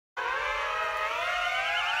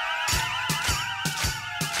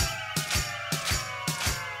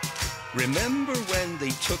Remember when they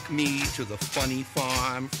took me to the funny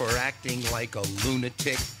farm for acting like a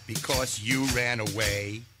lunatic because you ran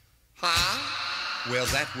away? Huh? Well,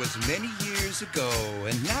 that was many years ago,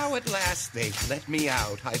 and now at last they've let me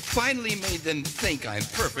out. I finally made them think I'm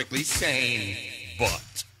perfectly sane.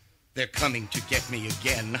 But they're coming to get me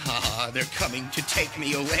again, ha-ha. They're coming to take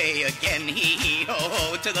me away again,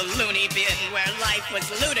 hee-hee-ho-ho, to the loony bin where life was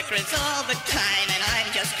ludicrous all the time. And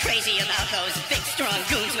I'm just crazy about those big strong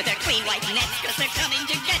goons with their clean white necks, 'cause they're coming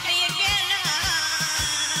to get me again.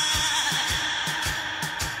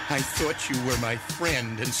 I thought you were my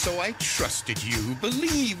friend, and so I trusted you,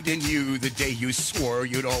 believed in you the day you swore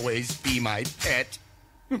you'd always be my pet.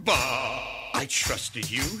 Bah! I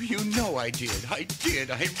trusted you. You know I did. I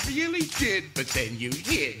really did. But then you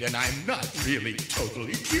hid, and I'm not really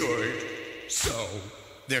totally cured. So,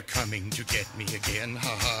 they're coming to get me again,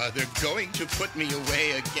 ha-ha. They're going to put me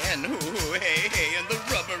away again, ooh, hey, hey, in the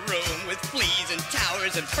rubber room with fleas and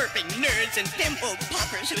towers and burping nerds and pimple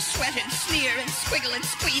poppers who sweat and sneer and squiggle and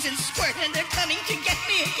squeeze and squirt, and they're coming to get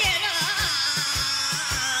me again,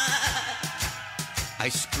 I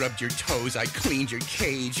scrubbed your toes, I cleaned your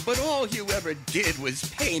cage, but all you ever did was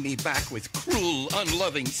pay me back with cruel,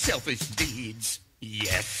 unloving, selfish deeds.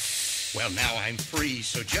 Yes. Well, now I'm free,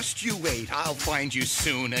 so just you wait. I'll find you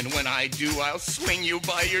soon, and when I do, I'll swing you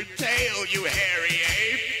by your tail, you hairy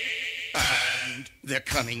ape. And they're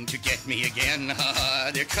coming to get me again,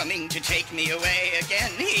 ha-ha. They're coming to take me away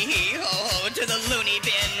again, hee-hee-ho-ho, to the loony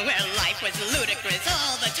bin where life was ludicrous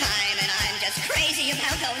all the time. And I'm just crazy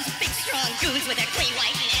about those big strong goons with their clean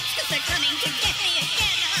white necks, 'cause they're coming to get me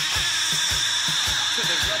again, to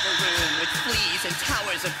the rubber room with fleas and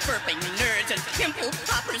towers of burping nerds and pimple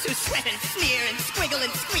poppers who sweat and sneer and squiggle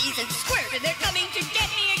and squeeze and squirt, and they're coming to get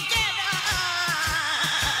me again,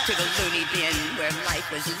 to the loony bin where life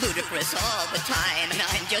was ludicrous all the time. And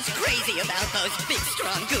I'm just crazy about those big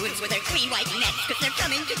strong goons with their clean white necks, 'cause they're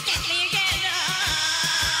coming to get me again,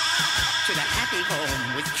 to the happy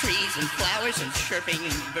home with trees and flowers and chirping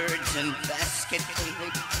and birds and baskets,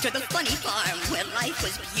 to the funny farm where life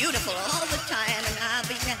was beautiful all the time. And I'll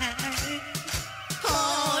be